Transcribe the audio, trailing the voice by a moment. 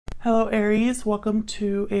Hello Aries, welcome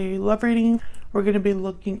to a love reading. We're going to be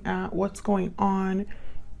looking at what's going on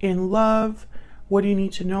in love. What do you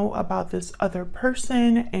need to know about this other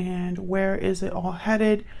person and where is it all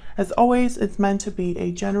headed? As always, it's meant to be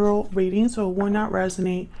a general reading, so it will not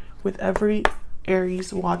resonate with every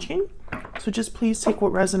Aries watching. So just please take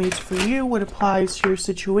what resonates for you, what applies to your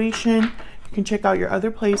situation. You can check out your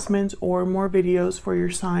other placements or more videos for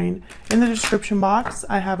your sign in the description box.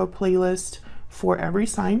 I have a playlist for every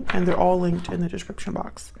sign and they're all linked in the description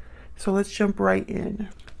box. So let's jump right in.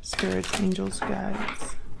 Spirits, angels,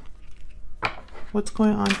 guides. What's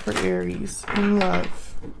going on for Aries in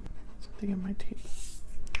love? Something in my tape.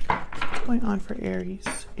 What's going on for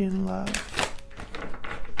Aries in love?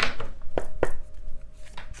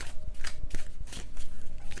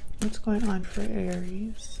 What's going on for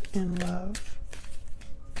Aries in love?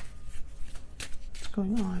 What's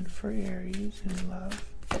going on for Aries in love?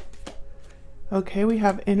 Okay, we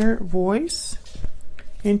have inner voice,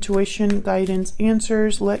 intuition, guidance,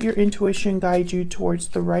 answers. Let your intuition guide you towards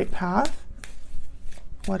the right path.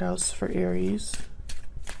 What else for Aries?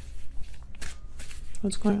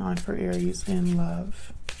 What's going on for Aries in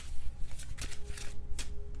love?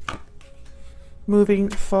 Moving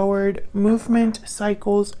forward, movement,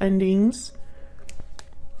 cycles, endings.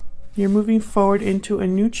 You're moving forward into a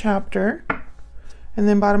new chapter. And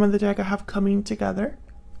then bottom of the deck, I have coming together.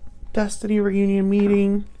 Destiny, reunion,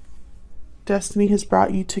 meeting. Destiny has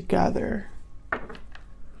brought you together.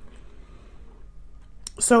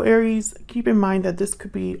 So Aries, keep in mind that this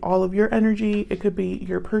could be all of your energy. It could be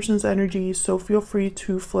your person's energy. So feel free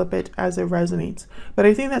to flip it as it resonates. But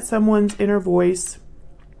I think that someone's inner voice,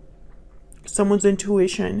 someone's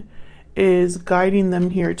intuition is guiding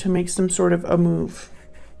them here to make some sort of a move.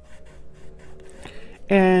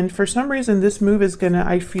 And for some reason, this move is gonna,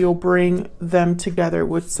 I feel, bring them together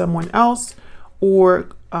with someone else or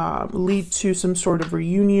lead to some sort of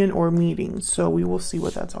reunion or meeting. So we will see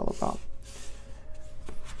what that's all about.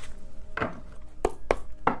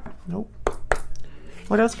 Nope.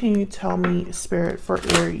 What else can you tell me, Spirit, for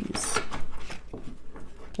Aries?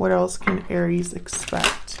 What else can Aries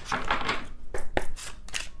expect?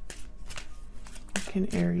 What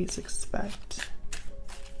can Aries expect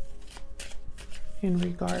in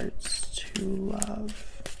regards to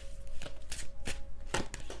love?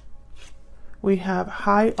 We have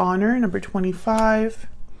high honor, number 25,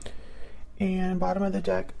 and bottom of the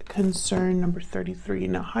deck, concern, number 33.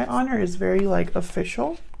 Now, high honor is very like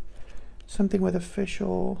official, something with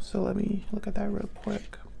official. So let me look at that real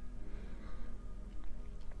quick.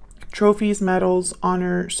 Trophies, medals,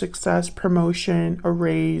 honor, success, promotion, a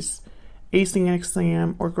raise, acing an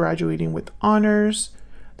exam, or graduating with honors.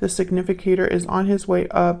 The significator is on his way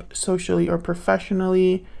up socially or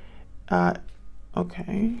professionally.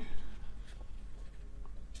 Okay.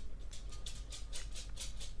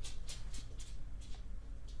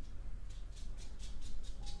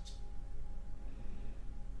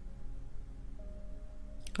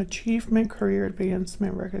 Achievement, career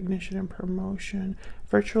advancement, recognition, and promotion.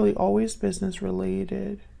 Virtually always business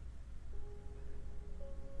related.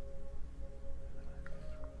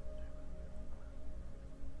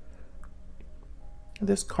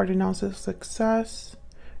 This card announces success.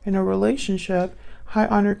 In a relationship, high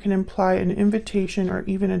honor can imply an invitation or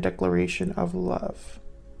even a declaration of love.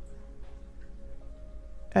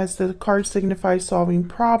 As the card signifies solving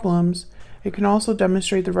problems, it can also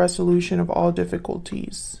demonstrate the resolution of all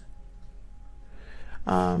difficulties.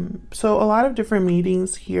 So a lot of different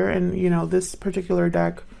meetings here, and you know, this particular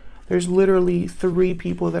deck, there's literally 3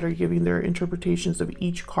 people that are giving their interpretations of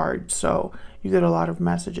each card. So you get a lot of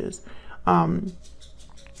messages.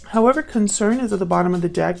 However, concern is at the bottom of the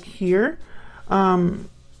deck here. So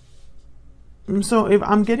if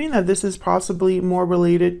I'm getting that this is possibly more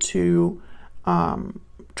related to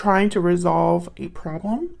trying to resolve a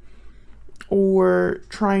problem or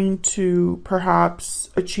trying to perhaps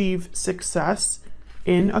achieve success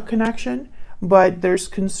in a connection, but there's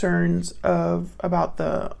concerns about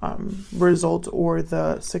the result or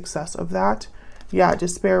the success of that. Yeah,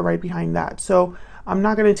 despair right behind that. So I'm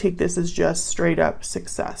not going to take this as just straight up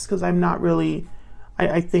success, because I'm not really,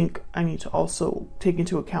 I think I need to also take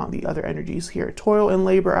into account the other energies here. Toil and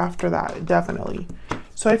labor after that, definitely.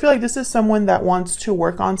 So I feel like this is someone that wants to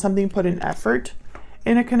work on something, put in effort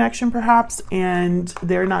in a connection perhaps, and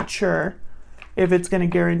they're not sure if it's going to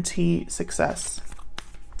guarantee success.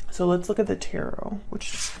 So let's look at the tarot,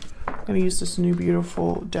 which I'm going to use this new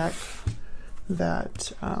beautiful deck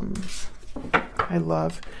that I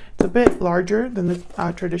love. It's a bit larger than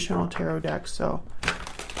the traditional tarot deck, so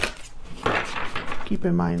keep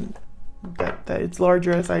in mind that it's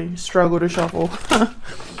larger as I struggle to shuffle.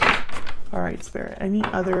 All right, Spirit, any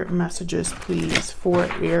other messages, please, for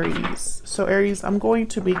Aries? So Aries, I'm going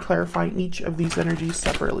to be clarifying each of these energies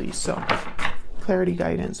separately. So clarity,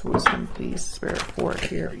 guidance, wisdom, please, Spirit, for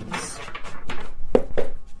Aries.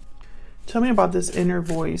 Tell me about this inner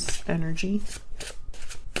voice energy.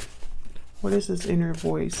 What is this inner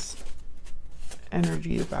voice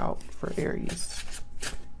energy about for Aries?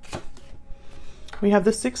 We have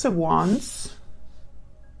the Six of Wands.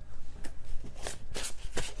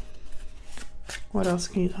 What else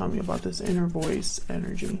can you tell me about this inner voice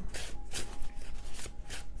energy?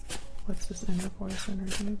 What's this inner voice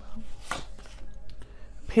energy about?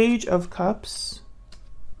 Page of Cups.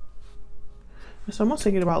 Someone's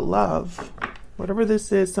thinking about love. Whatever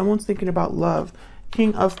this is, someone's thinking about love.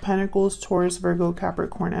 King of Pentacles, Taurus, Virgo,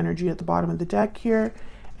 Capricorn energy at the bottom of the deck here.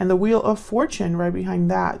 And the Wheel of Fortune right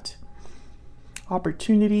behind that.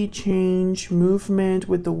 Opportunity, change, movement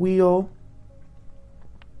with the wheel.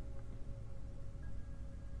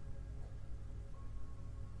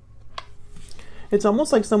 It's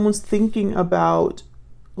almost like someone's thinking about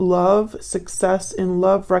love, success in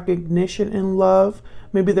love, recognition in love.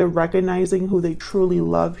 Maybe they're recognizing who they truly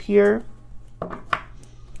love here.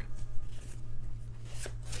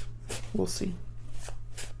 We'll see.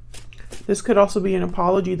 This could also be an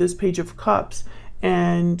apology, this Page of Cups,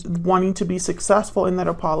 and wanting to be successful in that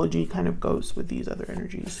apology kind of goes with these other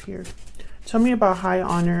energies here. Tell me about high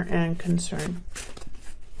honor and concern.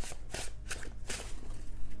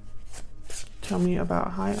 Tell me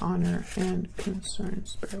about high honor and concern,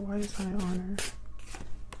 Spirit. Why is high honor?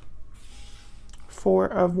 Four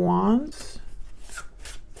of Wands.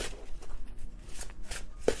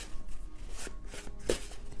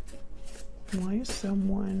 Why is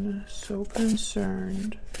someone so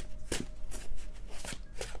concerned?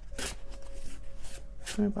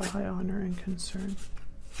 Tell me about high honor and concern.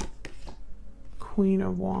 Queen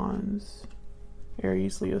of Wands.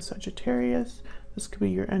 Aries, Leo, Sagittarius. This could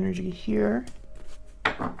be your energy here.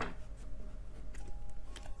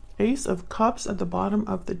 Ace of Cups at the bottom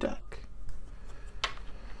of the deck.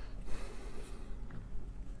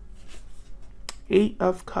 Eight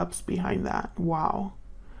of Cups behind that. Wow.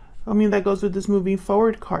 I mean, that goes with this moving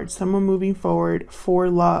forward card. Someone moving forward for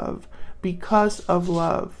love, because of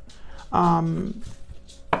love. I'm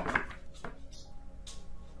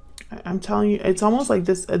telling you, it's almost like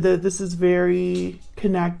this is very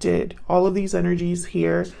connected. All of these energies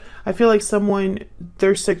here. I feel like someone,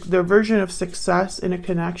 their version of success in a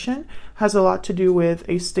connection has a lot to do with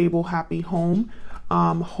a stable, happy home.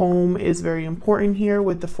 Home is very important here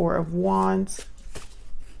with the Four of Wands.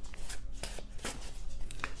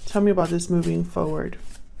 Tell me about this moving forward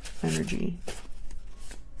energy.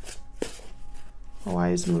 Why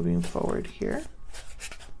is moving forward here?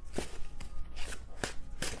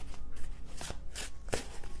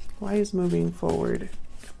 Why is moving forward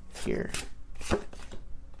here?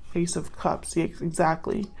 Ace of Cups, yeah,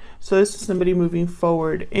 exactly. So this is somebody moving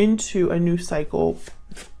forward into a new cycle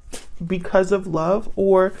because of love,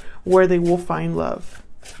 or where they will find love.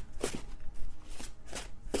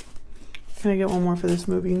 Can I get one more for this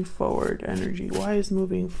moving forward energy? Why is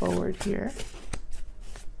moving forward here?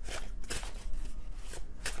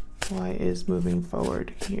 Why is moving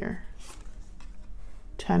forward here?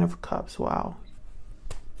 Ten of Cups, wow.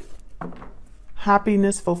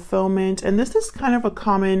 Happiness, fulfillment, and this is kind of a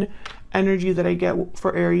common energy that I get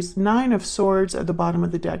for Aries. Nine of Swords at the bottom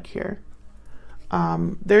of the deck here.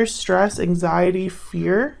 There's stress, anxiety,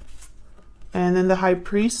 fear, and then the High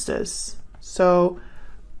Priestess. So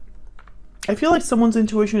I feel like someone's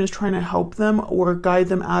intuition is trying to help them or guide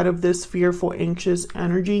them out of this fearful, anxious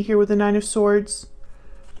energy here with the Nine of Swords.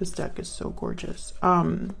 This deck is so gorgeous.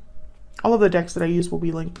 All of the decks that I use will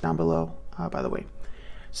be linked down below, by the way.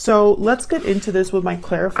 So let's get into this with my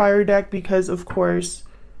clarifier deck, because of course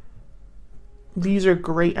these are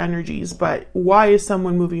great energies, but why is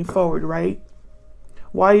someone moving forward, right?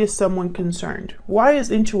 Why is someone concerned? Why is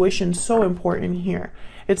intuition so important here?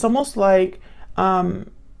 It's almost like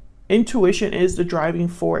intuition is the driving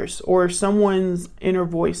force, or someone's inner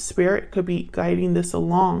voice, spirit, could be guiding this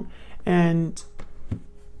along. And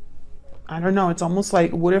I don't know, it's almost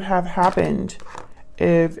like would it have happened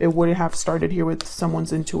if it would have started here with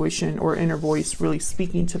someone's intuition or inner voice really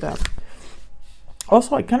speaking to them.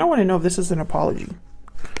 Also, I kind of want to know if this is an apology,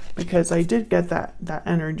 because I did get that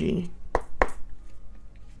energy.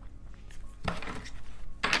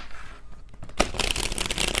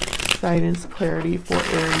 Guidance, clarity for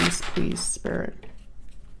Aries, please, Spirit.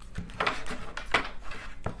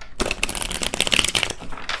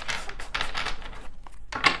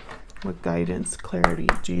 What guidance, clarity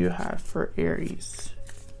do you have for Aries?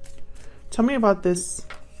 Tell me about this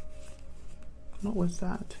What was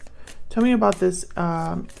that? Tell me about this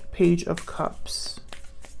Page of Cups.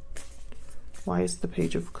 Why is the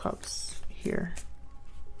Page of Cups here?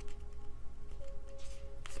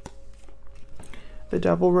 The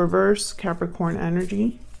Devil reverse, Capricorn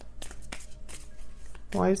energy.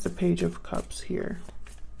 Why is the Page of Cups here?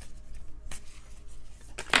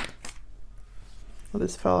 Well,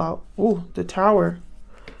 this fell out. Oh, the Tower.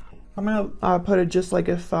 I'm going to put it just like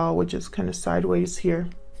it fell, which is kind of sideways here.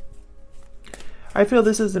 I feel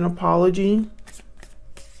this is an apology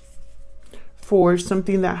for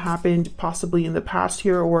something that happened possibly in the past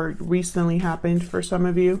here or recently happened for some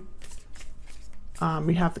of you.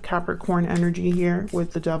 We have the Capricorn energy here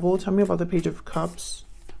with the Devil. Tell me about the Page of Cups.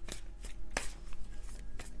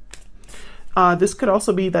 This could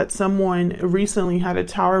also be that someone recently had a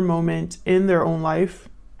Tower moment in their own life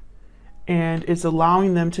and is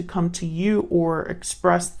allowing them to come to you or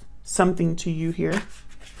express something to you here.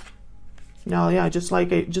 Now, yeah, just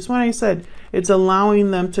when I said, it's allowing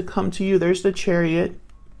them to come to you. There's the Chariot.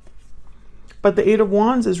 But the Eight of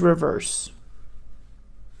Wands is reverse.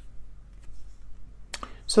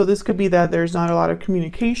 So this could be that there's not a lot of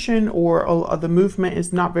communication or the movement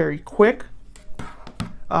is not very quick.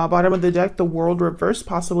 Bottom of the deck, the World reverse,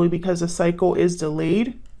 possibly because the cycle is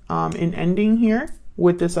delayed in ending here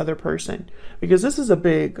with this other person. Because this is a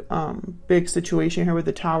big situation here with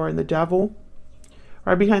the Tower and the Devil.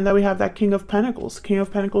 Right behind that, we have that King of Pentacles. King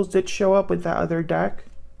of Pentacles did show up with that other deck.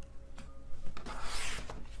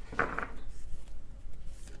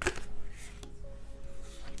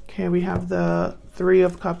 Okay, we have the Three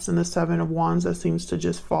of Cups and the Seven of Wands that seems to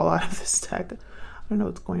just fall out of this deck. I don't know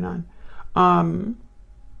what's going on.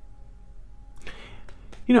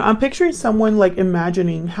 You know, I'm picturing someone like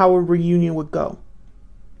imagining how a reunion would go.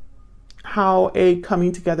 How a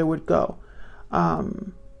coming together would go.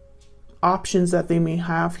 Options that they may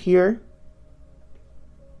have here.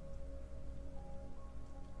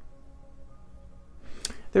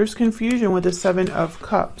 There's confusion with the Seven of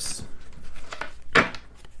Cups.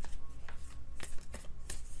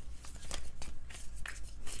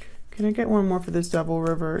 Can I get one more for this Devil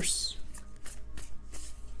reverse?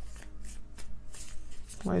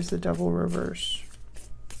 Why is the Devil reverse?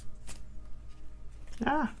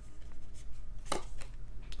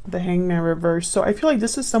 The Hangman reverse. So I feel like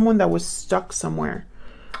this is someone that was stuck somewhere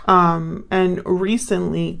and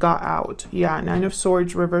recently got out. Yeah, Nine of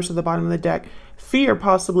Swords reverse at the bottom of the deck. Fear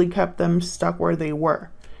possibly kept them stuck where they were.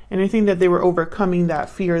 And I think that they were overcoming that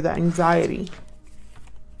fear, that anxiety.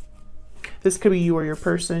 This could be you or your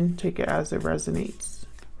person. Take it as it resonates.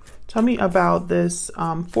 Tell me about this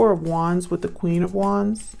Four of Wands with the Queen of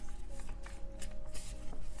Wands.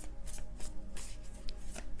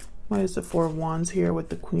 Why is the Four of Wands here with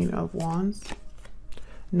the Queen of Wands?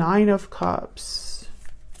 Nine of Cups.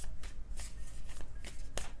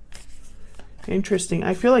 Interesting.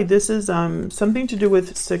 I feel like this is something to do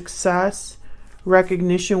with success,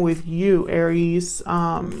 recognition with you, Aries.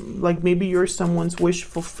 Like maybe you're someone's wish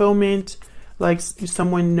fulfillment. Like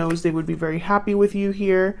someone knows they would be very happy with you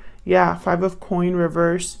here. Yeah, Five of Coin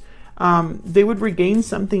reverse. They would regain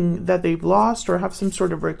something that they've lost or have some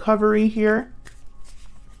sort of recovery here.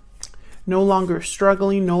 No longer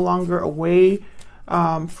struggling, no longer away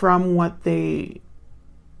from what they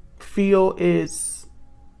feel is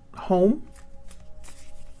home.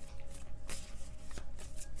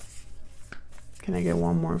 Can I get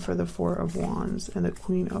one more for the Four of Wands and the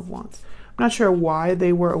Queen of Wands? I'm not sure why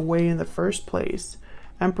they were away in the first place.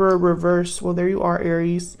 Emperor reverse. Well, there you are,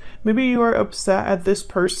 Aries. Maybe you are upset at this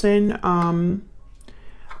person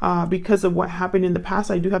because of what happened in the past.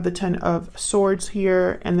 I do have the Ten of Swords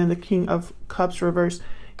here and then the King of Cups reverse.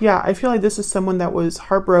 Yeah, I feel like this is someone that was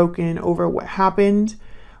heartbroken over what happened.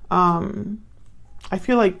 I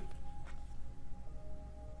feel like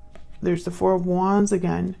there's the Four of Wands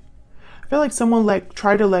again. I feel like someone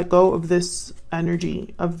tried to let go of this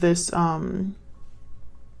energy, of this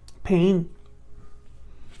pain.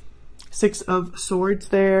 Six of Swords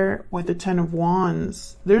there with the Ten of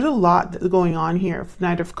Wands. There's a lot going on here.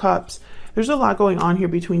 Knight of Cups. There's a lot going on here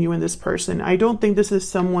between you and this person. I don't think this is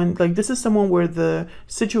someone, like this is someone where the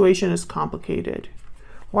situation is complicated.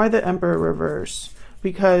 Why the Emperor reverse?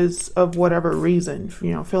 Because of whatever reason,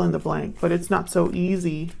 you know, fill in the blank. But it's not so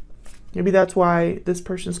easy. Maybe that's why this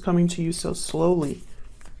person's coming to you so slowly.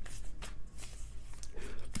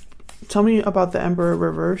 Tell me about the Emperor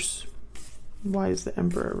reverse. Why is the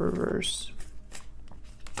Emperor reverse?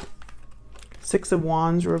 Six of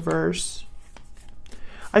Wands reverse.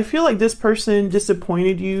 I feel like this person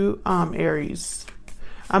disappointed you, Aries.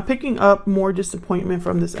 I'm picking up more disappointment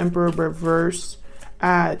from this Emperor reverse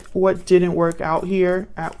at what didn't work out here,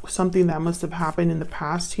 at something that must have happened in the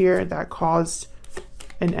past here that caused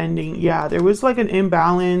an ending. Yeah, there was like an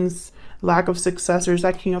imbalance, lack of successors.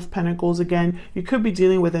 That King of Pentacles again. You could be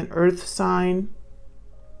dealing with an earth sign.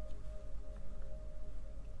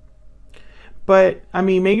 But I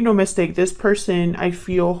mean, make no mistake, this person I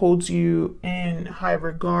feel holds you in high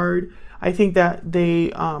regard. I think that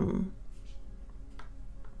they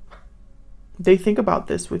think about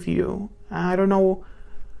this with you. I don't know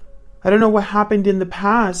what happened in the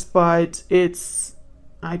past, but it's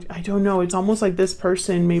I don't know. It's almost like this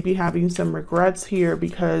person may be having some regrets here,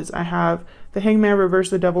 because I have the Hangman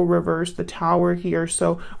reverse, the Devil reverse, the Tower here.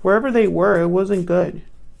 So wherever they were, it wasn't good.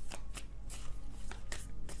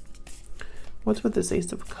 What's with this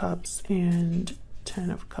Ace of Cups and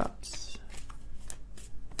 10 of Cups?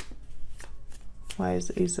 Why is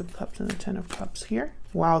the Ace of Cups and the 10 of Cups here?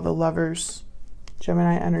 Wow, the Lovers,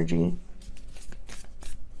 Gemini energy.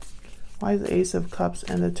 Why is the Ace of Cups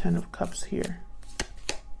and the 10 of Cups here?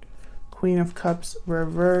 Queen of Cups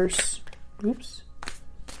reverse. Oops.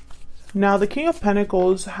 Now, the King of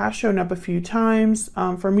Pentacles has shown up a few times.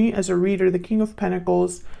 For me as a reader, the King of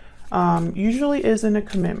Pentacles usually is in a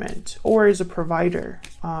commitment or is a provider,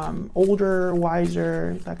 older,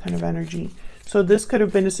 wiser, that kind of energy. So this could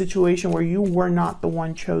have been a situation where you were not the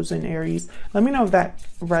one chosen, Aries. Let me know if that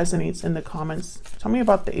resonates in the comments. Tell me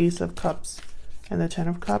about the Ace of Cups and the 10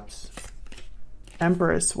 of Cups.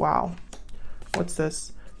 Empress, wow. What's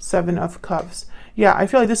this? 7 of Cups. Yeah, I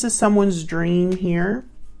feel like this is someone's dream here,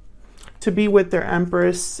 to be with their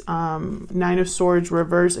Empress. 9 of Swords,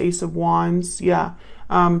 reverse, Ace of Wands. Yeah,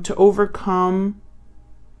 to overcome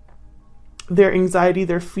their anxiety,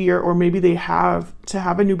 their fear, or maybe they have to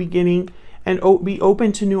have a new beginning and be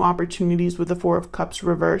open to new opportunities with the 4 of Cups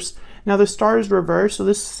reverse. Now the Star is reversed, so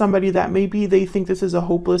this is somebody that maybe they think this is a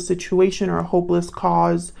hopeless situation or a hopeless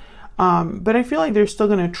cause. But I feel like they're still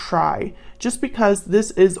going to try, just because this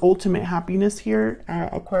is ultimate happiness here,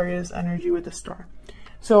 Aquarius energy with the Star.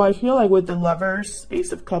 So I feel like with the Lovers,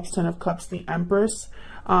 Ace of Cups, 10 of Cups, the Empress,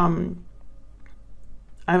 I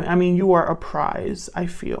mean, you are a prize, I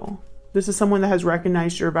feel. This is someone that has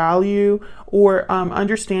recognized your value, or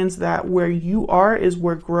understands that where you are is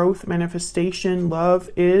where growth, manifestation, love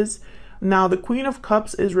is. Now, the Queen of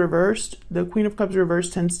Cups is reversed. The Queen of Cups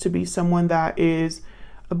reversed tends to be someone that is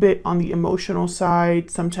a bit on the emotional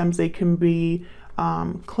side. Sometimes they can be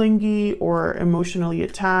clingy or emotionally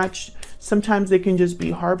attached. Sometimes they can just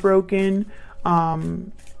be heartbroken.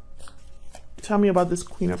 Tell me about this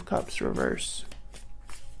Queen of Cups reverse.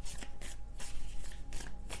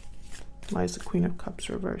 Why is the Queen of Cups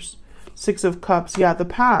reverse? 6 of Cups. Yeah, the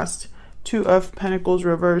past. 2 of Pentacles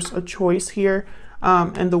reverse, a choice here.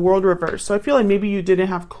 And the World reverse. So I feel like maybe you didn't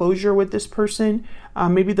have closure with this person.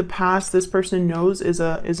 Maybe the past this person knows is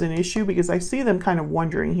an issue, because I see them kind of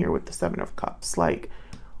wondering here with the 7 of Cups. Like,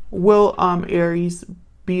 will Aries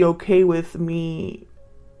be okay with me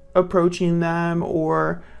approaching them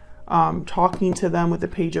or talking to them with the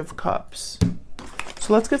Page of Cups?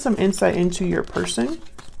 So let's get some insight into your person.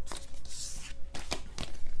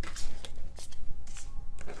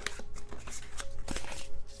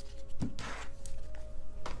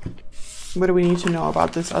 What do we need to know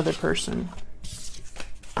about this other person?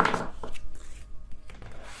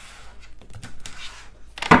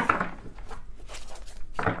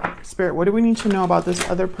 Spirit, what do we need to know about this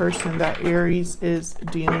other person that Aries is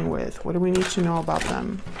dealing with? What do we need to know about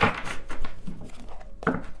them?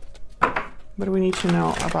 What do we need to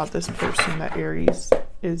know about this person that Aries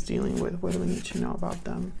is dealing with? What do we need to know about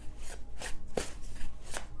them?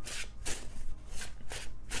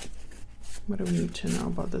 What do we need to know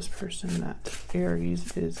about this person that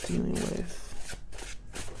Aries is dealing with?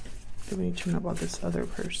 What do we need to know about this other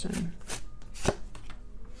person?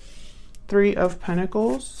 3 of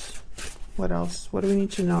Pentacles. What else? What do we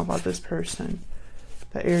need to know about this person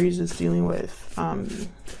that Aries is dealing with?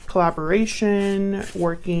 Collaboration,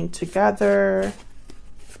 working together,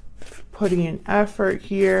 putting in effort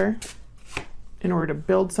here in order to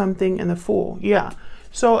build something, and the Fool. Yeah.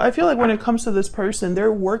 So I feel like when it comes to this person,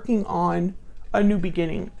 they're working on a new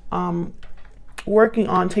beginning, working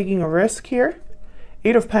on taking a risk here.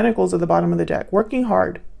 8 of Pentacles at the bottom of the deck, working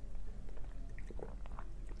hard.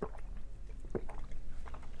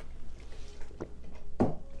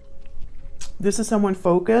 This is someone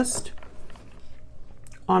focused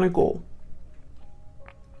on a goal.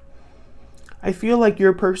 I feel like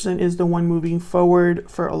your person is the one moving forward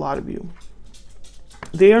for a lot of you.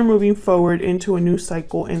 They are moving forward into a new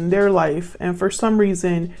cycle in their life, and for some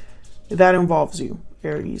reason that involves you,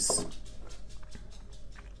 Aries.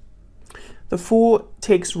 The Fool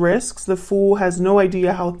takes risks. The Fool has no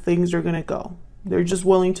idea how things are going to go. They're just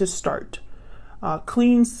willing to start.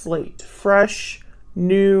 Clean slate, fresh,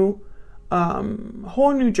 new,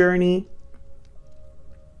 whole new journey.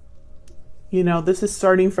 You know, this is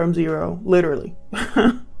starting from zero, literally.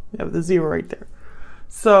 You have the zero right there.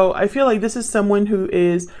 So I feel like this is someone who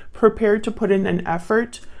is prepared to put in an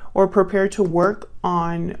effort or prepared to work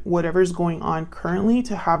on whatever's going on currently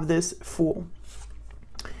to have this Fool.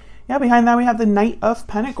 Yeah, behind that we have the Knight of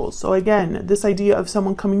Pentacles. So again, this idea of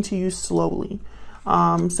someone coming to you slowly.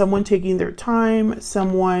 Someone taking their time,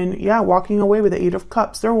 someone, yeah, walking away with the Eight of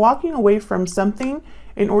Cups. They're walking away from something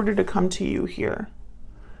in order to come to you here.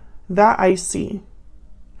 That I see.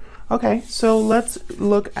 Okay, so let's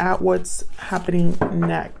look at what's happening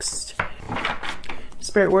next.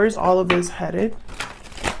 Spirit, where is all of this headed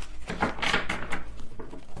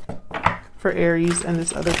for Aries and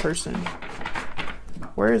this other person?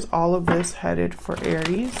 Where is all of this headed for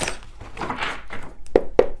Aries?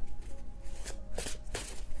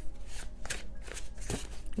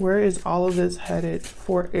 Where is all of this headed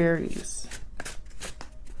for Aries?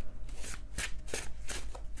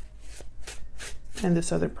 And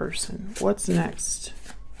this other person. What's next?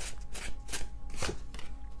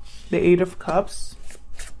 The Eight of Cups.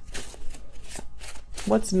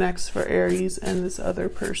 What's next for Aries and this other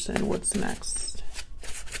person? What's next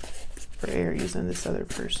for Aries and this other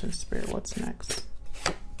person? Spirit, what's next?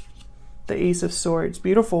 The Ace of Swords.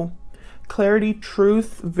 Beautiful. Clarity,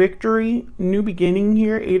 truth, victory, new beginning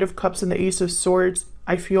here. Eight of Cups and the Ace of Swords,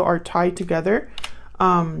 I feel, are tied together.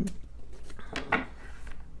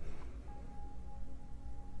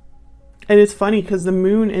 And it's funny because the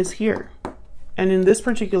moon is here. And in this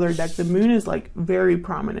particular deck, the moon is like very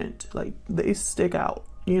prominent. Like they stick out,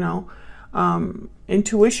 you know.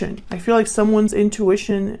 Intuition. I feel like someone's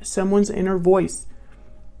intuition, someone's inner voice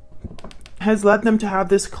has led them to have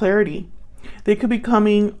this clarity. They could be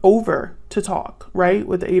coming over to talk, right?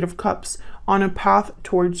 With the Eight of Cups on a path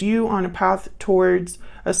towards you, on a path towards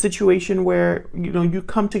a situation where, you know, you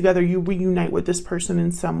come together, you reunite with this person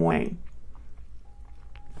in some way.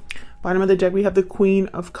 Bottom of the deck, we have the Queen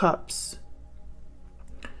of Cups.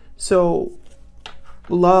 So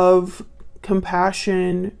love,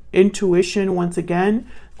 compassion, intuition. Once again,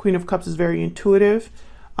 Queen of Cups is very intuitive,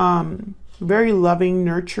 very loving,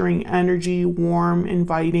 nurturing energy, warm,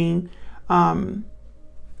 inviting. And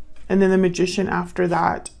then the Magician after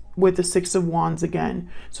that with the Six of Wands again.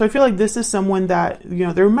 So I feel like this is someone that, you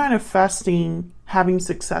know, they're manifesting having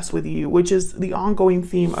success with you, which is the ongoing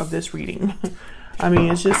theme of this reading. I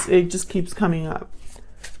mean, it just keeps coming up.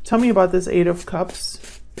 Tell me about this Eight of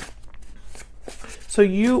Cups. So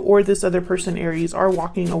you or this other person, Aries, are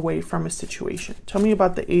walking away from a situation. Tell me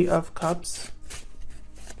about the Eight of Cups.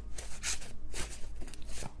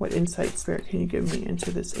 What insight, Spirit, can you give me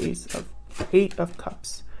into this Eight of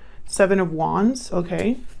Cups? Seven of Wands,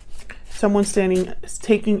 okay. Someone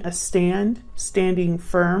taking a stand, standing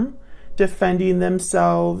firm, defending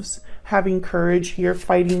themselves, having courage here,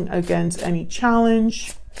 fighting against any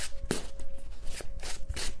challenge.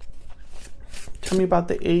 Tell me about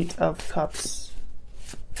the Eight of Cups.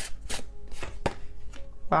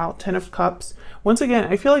 Wow, Ten of Cups. Once again,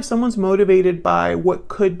 I feel like someone's motivated by what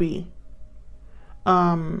could be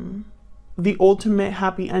the ultimate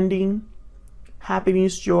happy ending,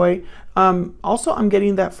 happiness, joy. Also, I'm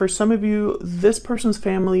getting that for some of you, this person's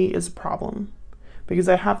family is a problem. Because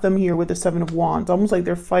I have them here with the Seven of Wands, almost like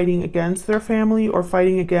they're fighting against their family or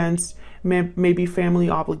fighting against maybe family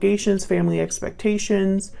obligations, family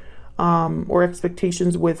expectations, or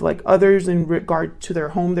expectations with like others in regard to their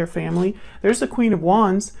home, their family. There's the Queen of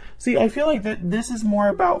Wands. See, I feel like that this is more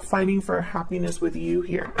about fighting for happiness with you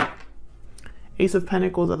here. Ace of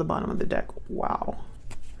Pentacles at the bottom of the deck. Wow.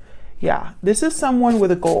 Yeah, this is someone with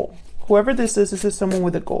a goal. Whoever this is someone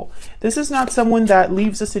with a goal. This is not someone that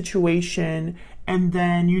leaves a situation and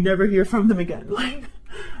then you never hear from them again. Like,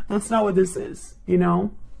 that's not what this is, you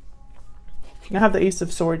know? I have the Ace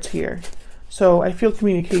of Swords here. So I feel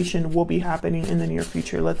communication will be happening in the near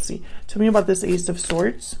future. Let's see. Tell me about this Ace of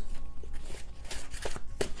Swords.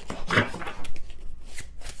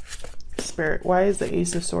 Spirit, why is the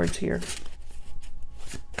Ace of Swords here?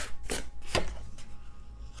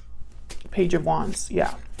 Page of Wands,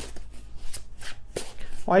 yeah.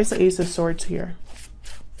 Why is the Ace of Swords here?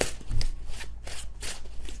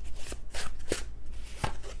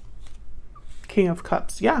 King of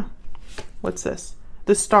Cups, yeah. What's this?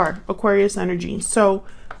 The Star, Aquarius energy. So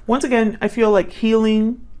once again, I feel like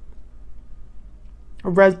healing,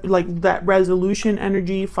 like that resolution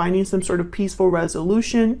energy, finding some sort of peaceful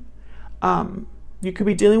resolution. You could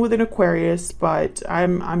be dealing with an Aquarius, but I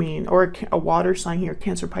mean, or a water sign here,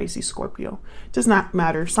 Cancer, Pisces, Scorpio. Does not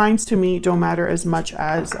matter. Signs to me don't matter as much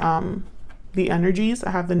as the energies.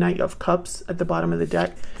 I have the Knight of Cups at the bottom of the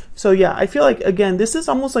deck. So yeah, I feel like, again, this is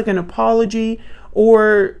almost like an apology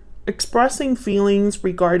or expressing feelings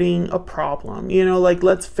regarding a problem. You know, like,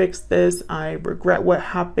 let's fix this. I regret what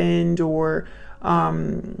happened, or,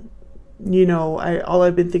 you know, all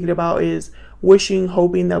I've been thinking about is wishing,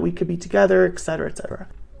 hoping that we could be together, etc., etc.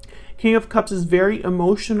 King of Cups is very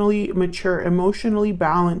emotionally mature, emotionally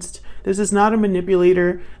balanced. This is not a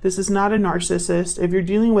manipulator. This is not a narcissist. If you're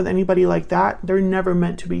dealing with anybody like that, they're never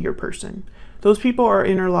meant to be your person. Those people are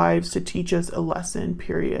in our lives to teach us a lesson,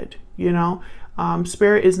 period. You know,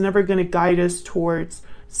 Spirit is never going to guide us towards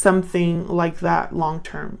something like that long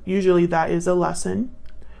term. Usually that is a lesson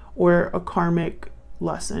or a karmic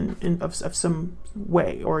lesson of some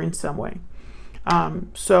way or in some way.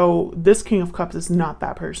 So this King of Cups is not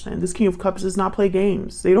that person. This King of Cups does not play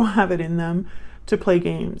games. They don't have it in them to play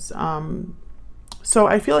games. So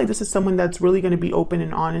I feel like this is someone that's really going to be open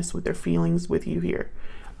and honest with their feelings with you here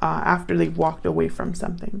after they've walked away from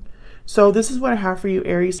something. So this is what I have for you,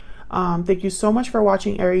 Aries. Thank you so much for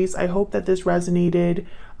watching, Aries. I hope that this resonated.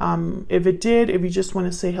 If it did, if you just want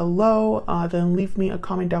to say hello, then leave me a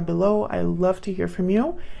comment down below. I love to hear from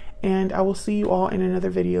you. And I will see you all in another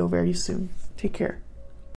video very soon. Take care.